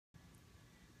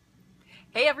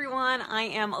Hey everyone, I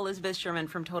am Elizabeth Sherman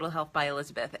from Total Health by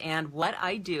Elizabeth, and what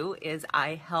I do is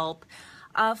I help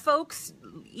folks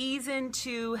ease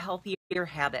into healthier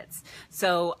habits.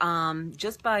 So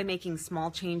just by making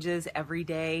small changes every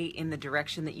day in the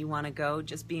direction that you want to go,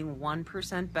 just being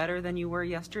 1% better than you were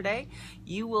yesterday,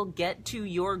 you will get to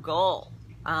your goal.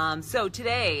 So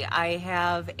today I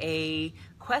have a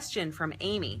question from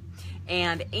Amy.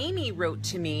 And Amy wrote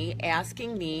to me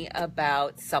asking me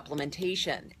about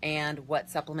supplementation and what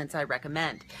supplements I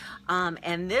recommend.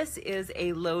 And this is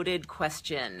a loaded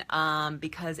question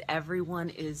because everyone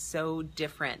is so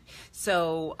different.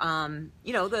 So,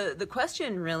 the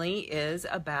question really is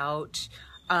about,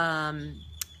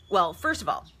 well, first of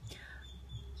all,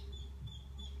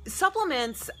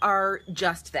 supplements are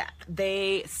just that.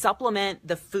 They supplement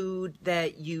the food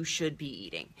that you should be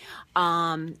eating.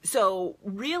 So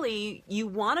really, you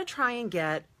want to try and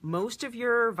get most of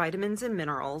your vitamins and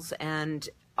minerals and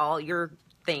all your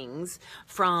things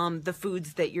from the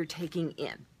foods that you're taking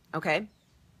in, okay?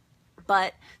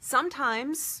 But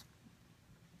sometimes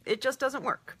it just doesn't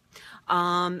work.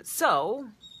 So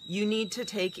you need to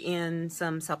take in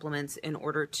some supplements in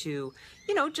order to,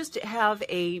 just have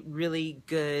a really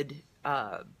good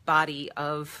body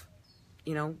of,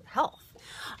 health.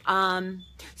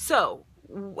 So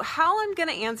how I'm going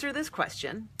to answer this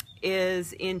question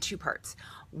is in two parts.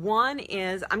 One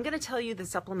is I'm going to tell you the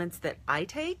supplements that I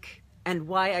take and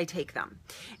why I take them.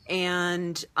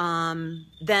 And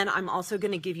then I'm also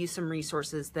going to give you some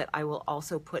resources that I will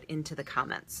also put into the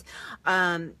comments.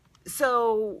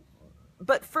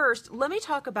 But first, let me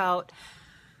talk about,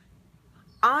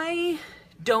 I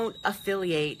don't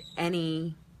affiliate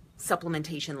any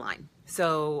supplementation line.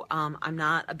 So I'm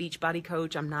not a Beachbody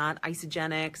coach, I'm not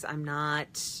Isagenix, I'm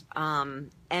not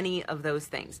any of those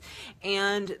things.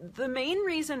 And the main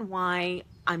reason why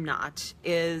I'm not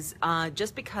is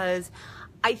just because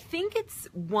I think it's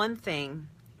one thing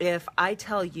if I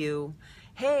tell you,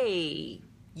 hey,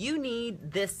 you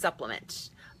need this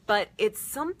supplement. But it's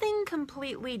something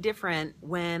completely different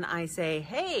when I say,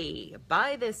 hey,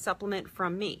 buy this supplement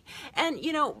from me. And,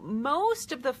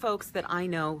 most of the folks that I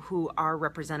know who are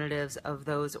representatives of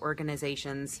those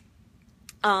organizations,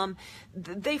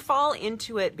 they fall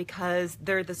into it because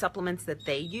they're the supplements that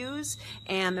they use,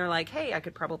 and they're like, hey, I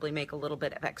could probably make a little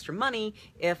bit of extra money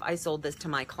if I sold this to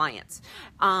my clients.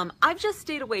 I've just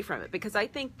stayed away from it because I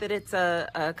think that it's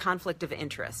a conflict of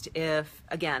interest. If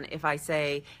I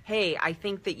say, hey, I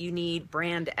think that you need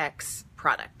brand X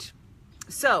product.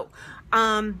 So,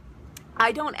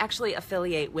 I don't actually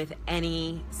affiliate with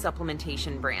any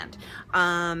supplementation brand.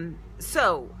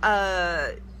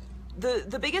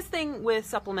 The biggest thing with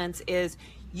supplements is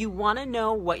you want to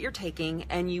know what you're taking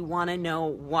and you want to know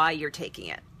why you're taking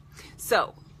it.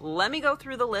 So let me go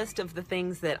through the list of the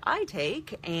things that I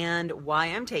take and why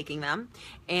I'm taking them.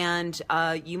 And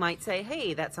you might say,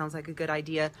 hey, that sounds like a good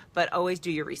idea, but always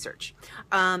do your research.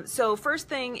 So first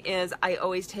thing is I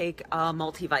always take a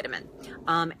multivitamin.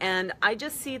 And I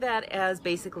just see that as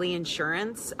basically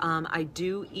insurance. I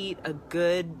do eat a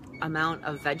good amount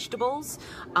of vegetables.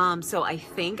 So I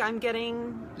think I'm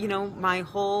getting, my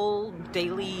whole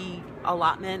daily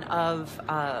allotment of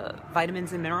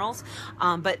vitamins and minerals.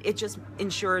 But it just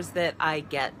ensures that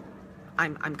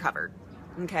I'm covered.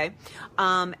 Okay.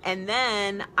 And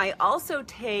then I also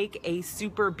take a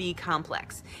Super B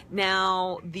complex.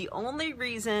 Now, the only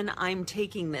reason I'm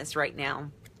taking this right now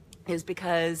is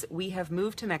because we have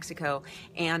moved to Mexico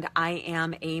and I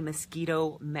am a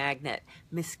mosquito magnet.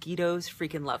 Mosquitoes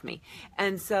freaking love me.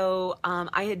 And so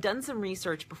I had done some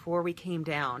research before we came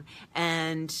down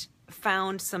and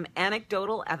found some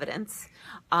anecdotal evidence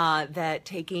that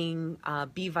taking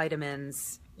B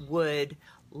vitamins would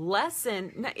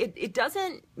lessen, it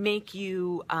doesn't make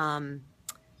you,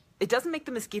 it doesn't make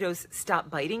the mosquitoes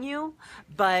stop biting you,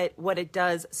 but what it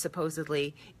does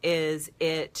supposedly is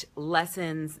it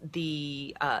lessens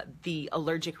the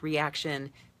allergic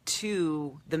reaction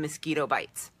to the mosquito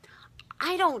bites.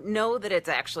 I don't know that it's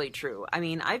actually true. I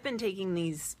mean, I've been taking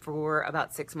these for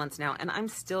about 6 months now, and I'm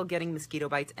still getting mosquito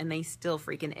bites, and they still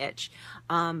freaking itch.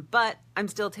 But I'm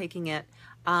still taking it.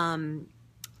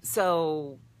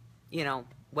 So,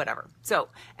 whatever. So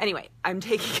anyway, I'm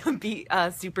taking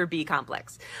a Super B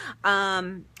complex.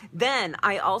 Then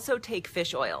I also take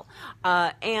fish oil.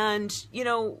 And,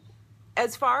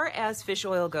 as far as fish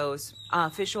oil goes,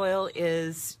 fish oil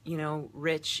is,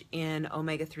 rich in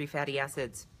omega-3 fatty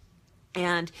acids.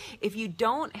 And if you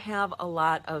don't have a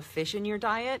lot of fish in your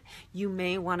diet, you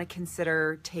may want to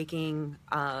consider taking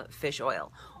fish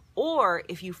oil. Or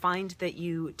if you find that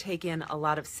you take in a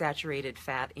lot of saturated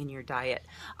fat in your diet,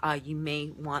 you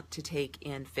may want to take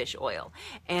in fish oil.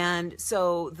 And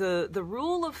so the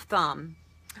rule of thumb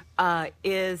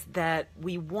is that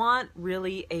we want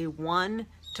really a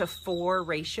 1-to-4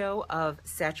 ratio of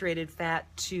saturated fat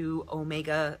to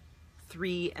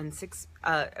omega-3 and 6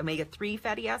 omega-3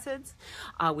 fatty acids,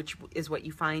 which is what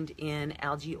you find in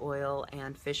algae oil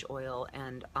and fish oil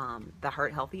and the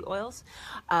heart healthy oils.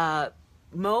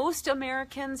 Most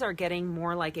Americans are getting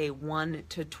more like a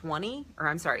 1-to-20, or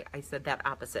I'm sorry, I said that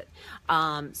opposite.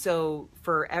 So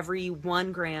for every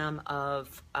 1 gram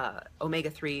of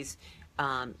omega-3s,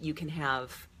 you can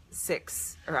have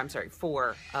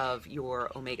 4 of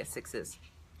your omega-6s.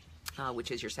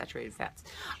 Which is your saturated fats.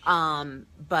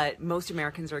 But most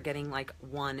Americans are getting like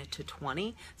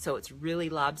 1-to-20, so it's really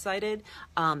lopsided.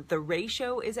 The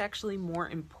ratio is actually more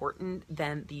important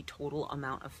than the total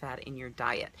amount of fat in your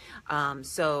diet.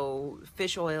 So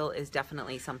fish oil is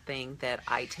definitely something that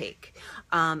I take.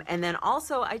 And then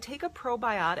also I take a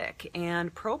probiotic,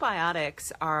 and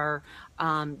probiotics are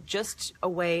just a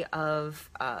way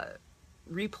of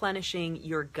replenishing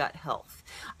your gut health.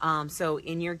 So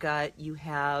in your gut you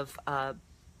have, I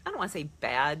don't want to say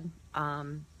bad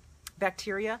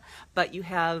bacteria, but you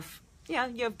have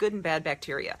good and bad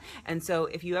bacteria. And so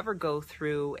if you ever go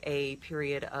through a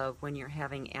period of when you're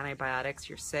having antibiotics,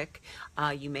 you're sick,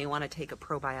 you may want to take a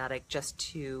probiotic just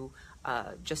to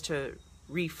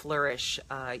reflourish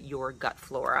your gut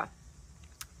flora.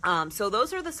 So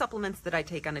those are the supplements that I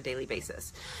take on a daily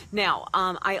basis. Now,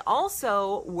 I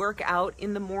also work out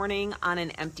in the morning on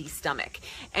an empty stomach.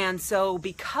 And so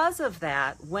because of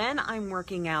that, when I'm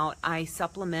working out, I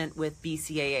supplement with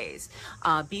BCAAs.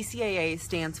 BCAA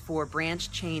stands for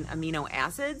branched chain amino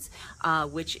acids,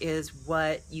 which is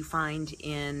what you find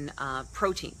in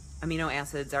protein. Amino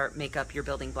acids make up your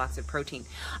building blocks of protein.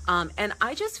 And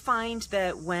I just find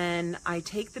that when I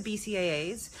take the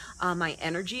BCAAs, my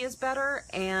energy is better,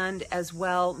 and as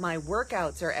well, my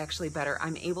workouts are actually better.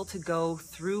 I'm able to go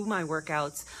through my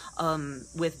workouts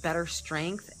with better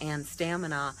strength and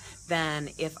stamina than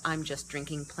if I'm just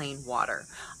drinking plain water.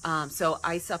 So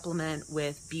I supplement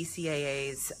with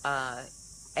BCAAs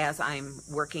as I'm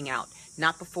working out.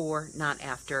 Not before, not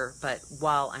after, but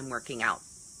while I'm working out.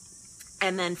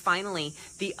 And then finally,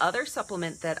 the other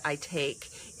supplement that I take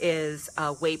is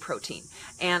whey protein.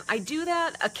 And I do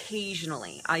that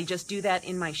occasionally. I just do that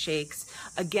in my shakes.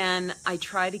 Again, I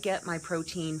try to get my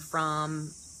protein from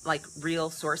like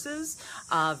real sources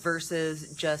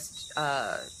versus just,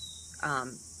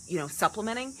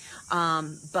 supplementing.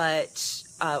 But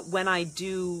when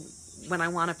I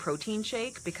want a protein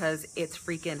shake, because it's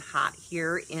freaking hot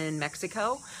here in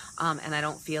Mexico, and I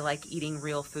don't feel like eating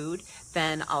real food,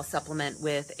 then I'll supplement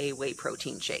with a whey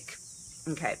protein shake.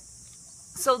 Okay.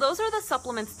 So those are the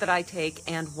supplements that I take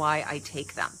and why I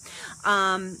take them.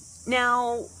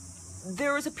 Now,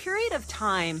 there was a period of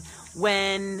time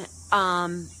when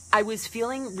I was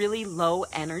feeling really low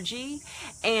energy,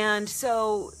 and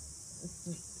so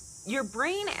your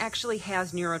brain actually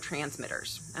has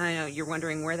neurotransmitters. I know you're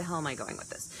wondering, where the hell am I going with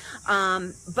this?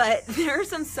 But there are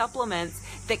some supplements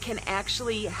that can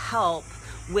actually help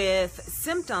with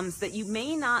symptoms that you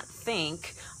may not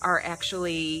think are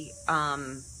actually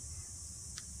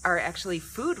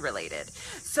food related.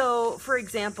 So for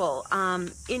example,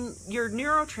 in your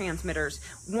neurotransmitters,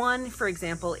 one, for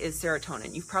example, is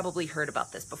serotonin. You've probably heard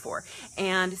about this before.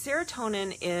 And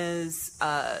serotonin is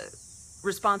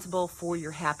responsible for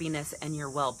your happiness and your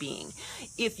well-being.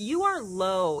 If you are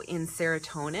low in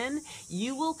serotonin,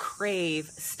 you will crave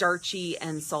starchy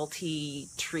and salty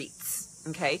treats,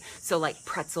 okay? So like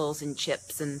pretzels and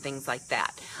chips and things like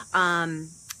that.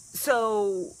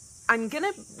 So I'm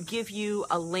gonna give you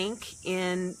a link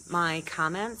in my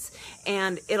comments,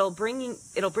 and it'll bring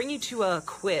you to a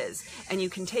quiz, and you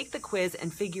can take the quiz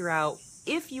and figure out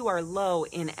if you are low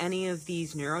in any of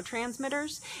these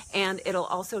neurotransmitters, and it'll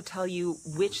also tell you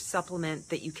which supplement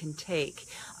that you can take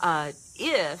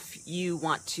if you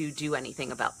want to do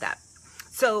anything about that.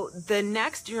 So the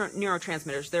next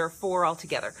neurotransmitters, there are 4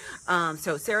 altogether.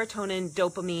 So serotonin,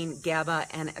 dopamine, GABA,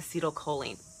 and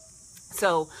acetylcholine.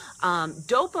 So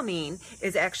dopamine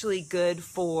is actually good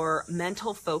for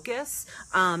mental focus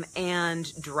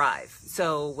and drive.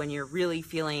 So when you're really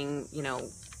feeling,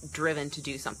 driven to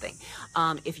do something.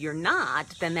 If you're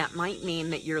not, then that might mean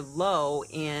that you're low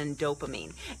in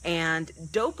dopamine. And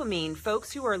dopamine,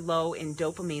 folks who are low in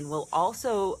dopamine will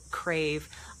also crave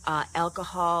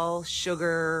alcohol,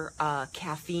 sugar,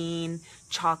 caffeine,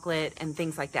 chocolate, and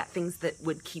things like that, things that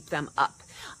would keep them up.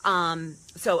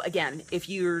 So again, if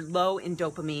you're low in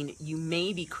dopamine, you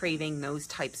may be craving those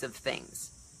types of things.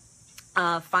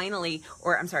 Finally,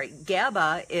 or I'm sorry,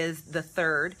 GABA is the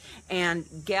third, and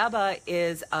GABA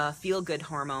is a feel-good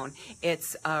hormone.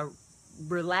 It's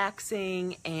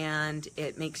relaxing and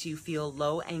it makes you feel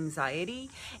low anxiety.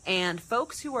 And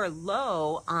folks who are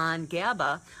low on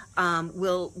GABA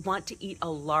will want to eat a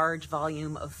large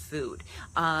volume of food.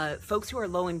 Folks who are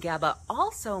low in GABA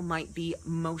also might be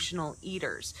emotional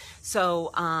eaters.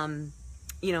 So,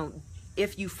 you know,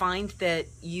 if you find that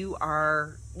you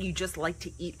just like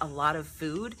to eat a lot of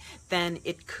food, then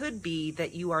it could be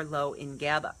that you are low in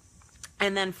GABA.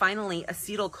 And then finally,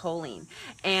 acetylcholine.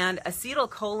 And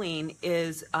acetylcholine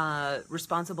is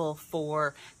responsible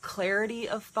for clarity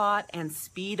of thought and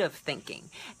speed of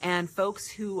thinking. And folks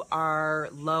who are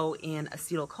low in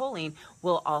acetylcholine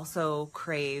will also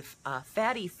crave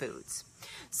fatty foods.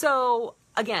 So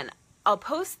again, I'll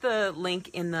post the link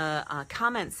in the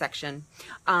comment section,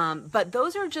 but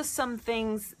those are just some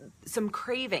things, some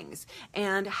cravings,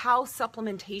 and how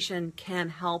supplementation can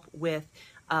help with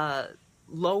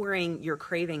lowering your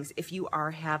cravings if you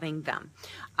are having them.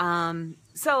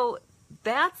 So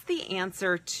that's the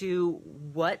answer to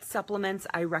what supplements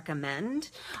I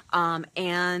recommend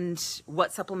and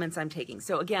what supplements I'm taking.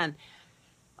 So again,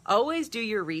 always do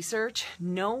your research,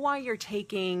 know why you're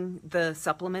taking the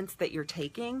supplements that you're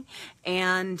taking,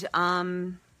 and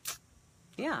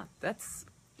yeah, that's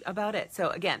about it.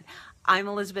 So again, I'm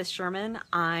Elizabeth Sherman.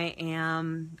 I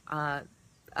am a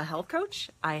health coach.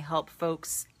 I help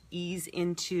folks ease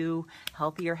into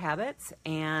healthier habits,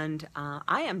 and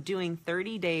I am doing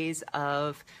 30 days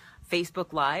of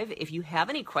Facebook Live. If you have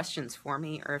any questions for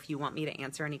me, or if you want me to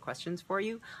answer any questions for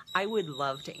you, I would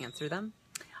love to answer them.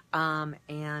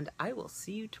 And I will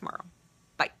see you tomorrow.